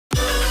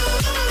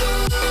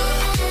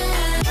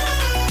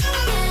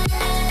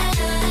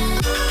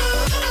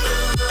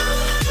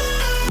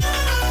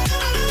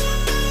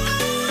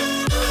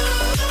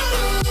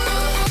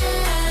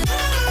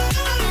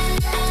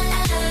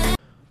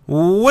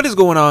What is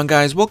going on,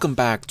 guys? Welcome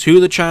back to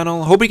the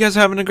channel. Hope you guys are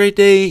having a great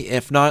day.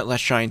 If not,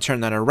 let's try and turn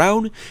that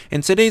around.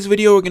 In today's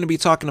video, we're going to be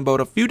talking about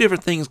a few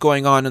different things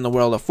going on in the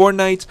world of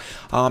Fortnite,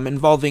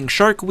 involving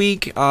Shark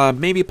Week,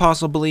 maybe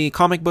possibly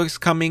comic books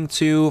coming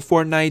to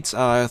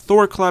Fortnite,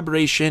 Thor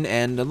collaboration,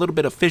 and a little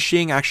bit of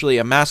fishing, actually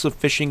a massive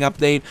fishing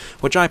update,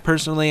 which I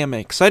personally am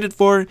excited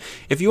for.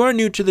 If you are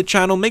new to the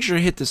channel, make sure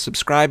to hit the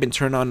subscribe and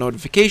turn on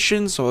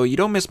notifications so you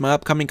don't miss my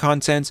upcoming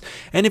content.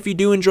 And if you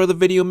do enjoy the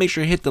video, make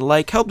sure to hit the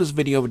like, help this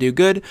video do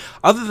good.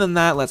 Other than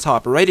that, let's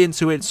hop right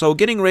into it. So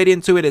getting right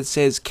into it, it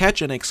says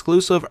catch an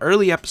exclusive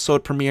early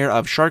episode premiere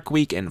of Shark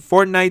Week in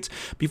Fortnite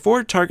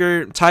before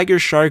Tiger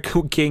Shark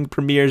King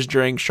premieres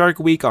during Shark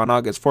Week on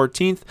August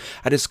 14th.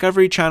 A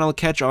Discovery Channel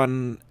catch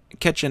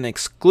an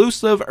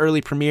exclusive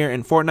early premiere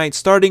in Fortnite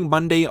starting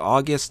Monday,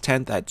 August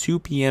 10th at 2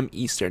 p.m.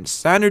 Eastern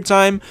Standard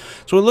Time.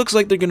 So it looks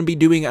like they're going to be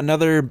doing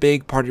another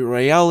big Party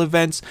Royale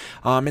event.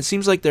 It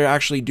seems like they're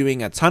actually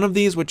doing a ton of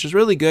these, which is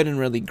really good and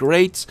really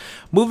great.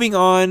 Moving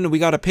on, we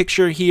got a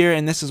picture here,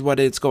 and this is what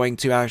it's going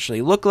to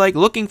actually look like.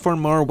 Looking for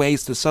more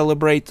ways to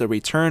celebrate the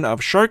return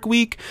of Shark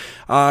Week.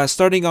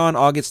 Starting on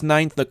August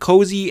 9th, the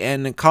cozy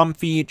and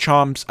comfy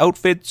Chomps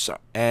outfits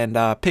and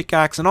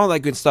pickaxe and all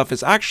that good stuff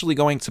is actually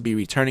going to be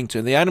returning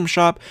to the item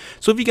shop.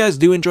 So if you guys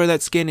do enjoy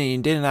that skin and you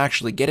didn't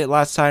actually get it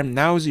last time,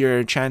 now's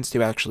your chance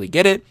to actually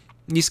get it.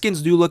 These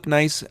skins do look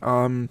nice.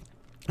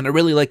 And I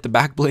really like the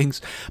back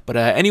blings. But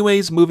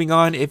anyways, moving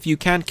on, if you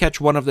can't catch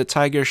one of the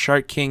Tiger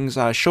Shark King's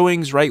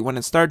showings right when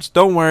it starts,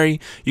 don't worry.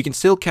 You can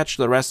still catch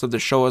the rest of the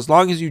show as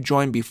long as you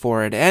join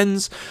before it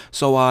ends.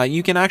 So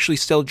you can actually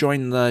still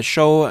join the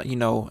show, you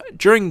know,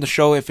 during the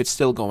show if it's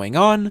still going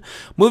on.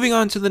 Moving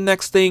on to the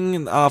next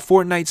thing,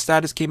 Fortnite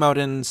status came out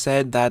and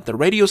said that the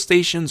radio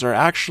stations are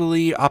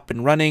actually up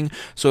and running.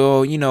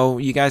 So, you know,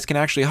 you guys can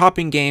actually hop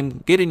in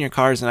game, get in your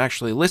cars, and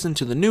actually listen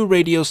to the new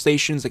radio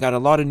stations. They got a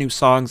lot of new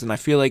songs, and I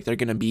feel like they're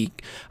going to be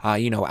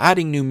you know,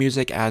 adding new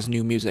music as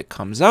new music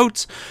comes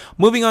out.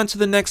 Moving on to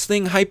the next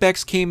thing,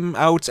 HypeX came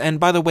out, and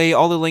by the way,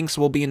 all the links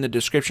will be in the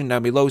description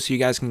down below so you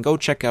guys can go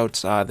check out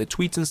the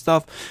tweets and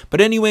stuff. But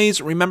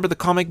anyways, remember the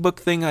comic book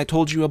thing I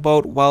told you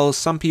about? Well,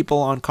 some people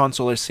on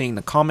console are seeing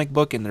the comic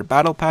book in their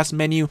battle pass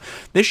menu.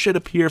 This should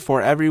appear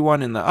for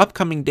everyone in the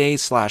upcoming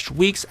days /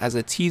 weeks as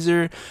a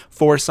teaser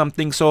for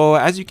something. So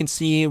as you can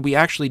see, we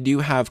actually do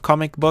have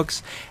comic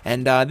books,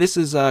 and this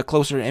is a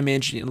closer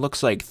image. It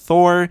looks like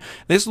Thor.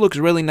 This looks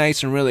really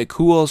nice and really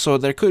cool, so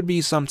there could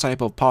be some type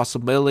of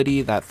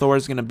possibility that Thor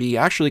is going to be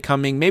actually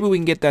coming. Maybe we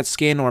can get that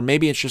skin, or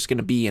maybe it's just going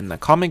to be in the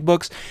comic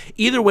books.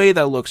 Either way,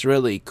 that looks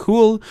really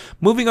cool.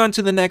 Moving on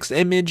to the next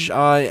image,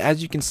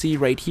 as you can see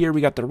right here,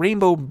 we got the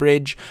Rainbow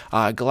Bridge,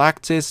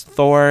 Galactus,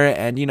 Thor,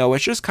 and you know,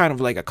 it's just kind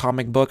of like a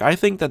comic book. I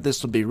think that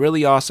this would be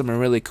really awesome and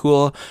really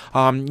cool.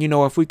 You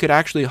know, if we could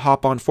actually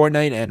hop on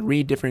Fortnite and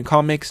read different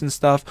comics and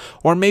stuff,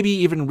 or maybe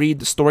even read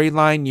the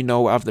storyline, you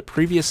know, of the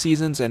previous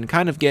seasons and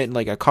kind of get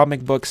like a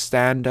comic book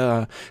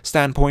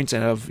standpoint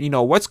and of, you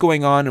know, what's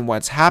going on and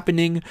what's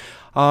happening.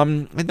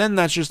 And then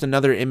that's just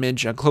another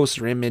image, a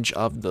closer image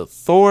of the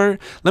Thor.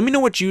 Let me know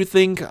what you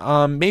think.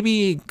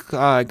 Maybe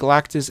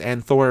Galactus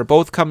and Thor are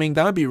both coming.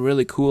 That would be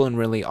really cool and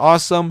really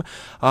awesome.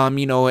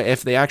 You know,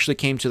 if they actually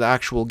came to the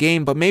actual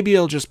game, but maybe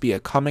it'll just be a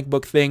comic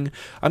book thing.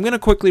 I'm gonna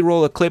quickly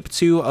roll a clip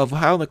too of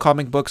how the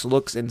comic books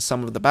looks in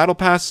some of the battle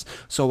pass.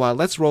 So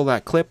let's roll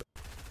that clip.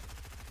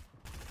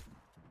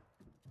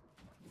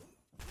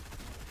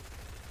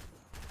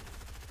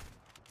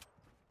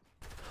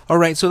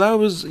 Alright, so that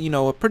was, you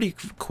know, a pretty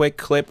quick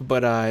clip,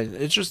 but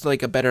it's just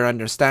like a better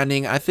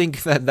understanding. I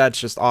think that that's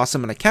just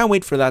awesome, and I can't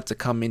wait for that to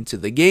come into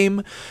the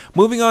game.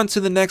 Moving on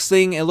to the next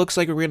thing, it looks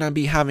like we're going to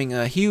be having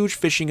a huge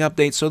fishing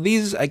update. So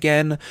these,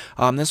 again,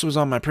 this was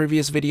on my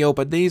previous video,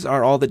 but these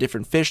are all the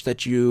different fish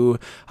that you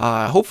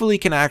hopefully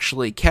can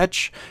actually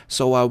catch.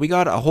 So we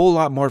got a whole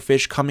lot more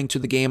fish coming to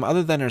the game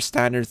other than our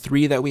standard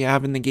 3 that we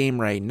have in the game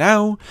right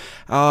now.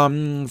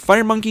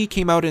 Fire Monkey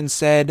came out and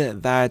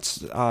said that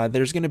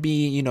there's going to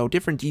be, you know,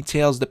 different details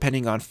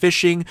depending on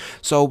fishing.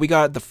 So we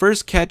got the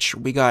first catch,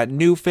 we got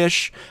new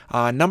fish,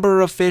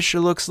 number of fish, it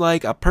looks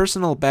like, a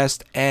personal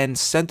best, and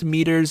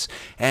centimeters,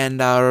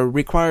 and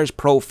requires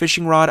pro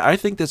fishing rod. I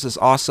think this is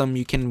awesome.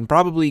 You can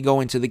probably go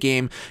into the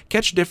game,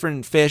 catch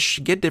different fish,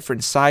 get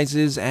different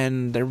sizes,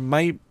 and there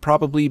might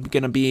probably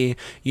gonna be,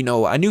 you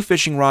know, a new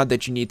fishing rod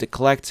that you need to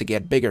collect to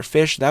get bigger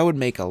fish. That would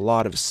make a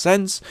lot of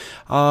sense.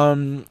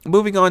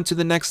 Moving on to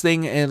the next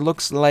thing, it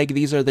looks like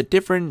these are the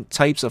different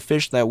types of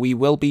fish that we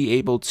will be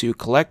able to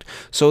collect.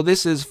 So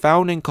this is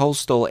found in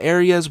coastal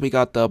areas. We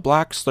got the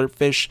black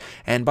slurpfish,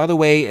 and by the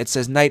way, it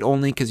says night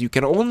only because you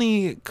can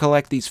only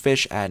collect these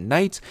fish at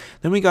night.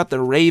 Then we got the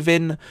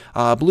raven,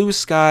 blue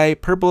sky,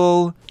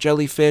 purple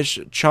jellyfish,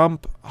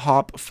 chump,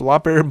 hop,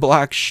 flopper,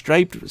 black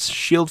striped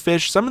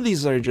shieldfish. Some of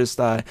these are just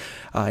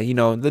you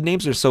know, the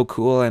names are so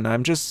cool, and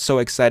I'm just so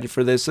excited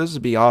for this. This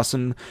would be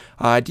awesome.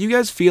 Do you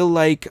guys feel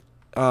like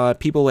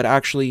people would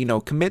actually,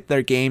 commit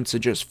their game to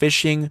just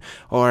fishing,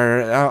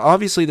 or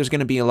obviously there's going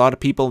to be a lot of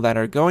people that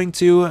are going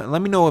to.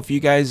 Let me know if you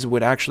guys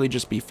would actually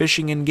just be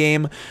fishing in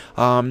game.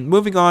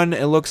 Moving on,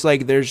 it looks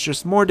like there's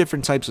just more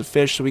different types of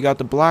fish. So we got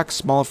the black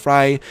small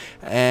fry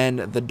and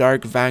the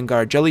dark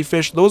vanguard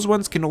jellyfish. Those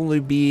ones can only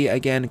be,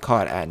 again,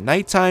 caught at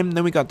nighttime.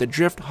 Then we got the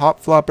drift hop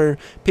flopper,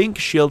 pink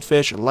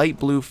shieldfish, light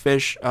blue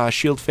fish,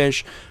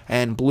 shieldfish,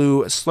 and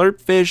blue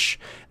slurpfish.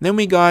 Then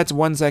we got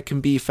ones that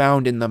can be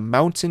found in the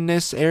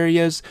mountainous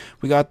areas.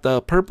 We got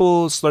the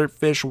purple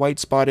slurpfish, white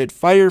spotted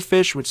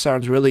firefish, which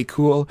sounds really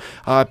cool.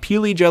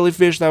 Peely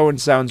jellyfish, that one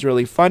sounds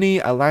really funny.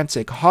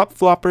 Atlantic hop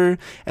flopper.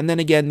 And then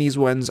again, these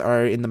ones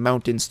are in the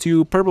mountains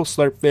too. Purple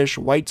slurpfish,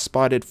 white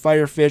spotted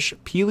firefish,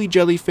 peely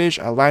jellyfish,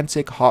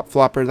 Atlantic hop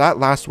flopper. That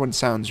last one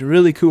sounds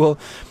really cool.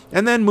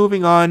 And then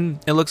moving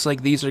on, it looks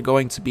like these are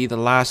going to be the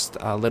last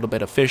little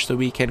bit of fish that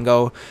we can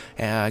go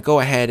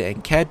ahead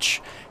and catch.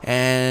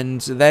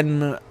 And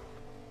then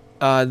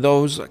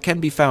those can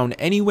be found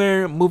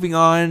anywhere. Moving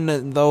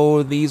on,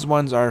 though, these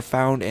ones are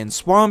found in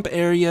swamp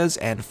areas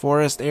and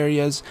forest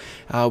areas.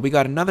 We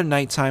got another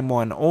nighttime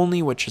one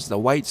only, which is the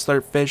white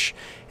slurpfish.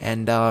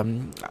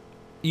 And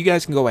you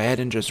guys can go ahead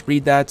and just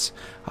read that,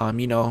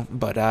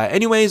 but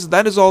anyways,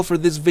 that is all for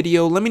this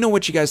video. Let me know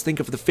what you guys think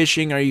of the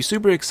fishing. Are you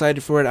super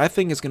excited for it? I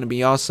think it's going to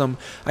be awesome.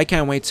 I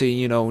can't wait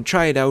to,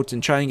 try it out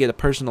and try and get a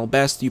personal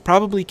best. You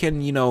probably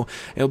can,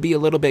 it'll be a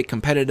little bit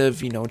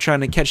competitive, trying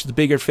to catch the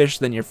bigger fish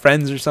than your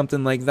friends or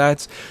something like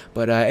that.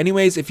 But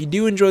anyways, if you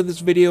do enjoy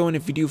this video and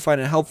if you do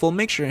find it helpful,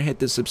 make sure to hit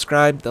the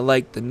subscribe, the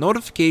like, the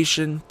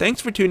notification.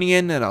 Thanks for tuning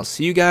in, and I'll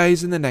see you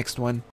guys in the next one.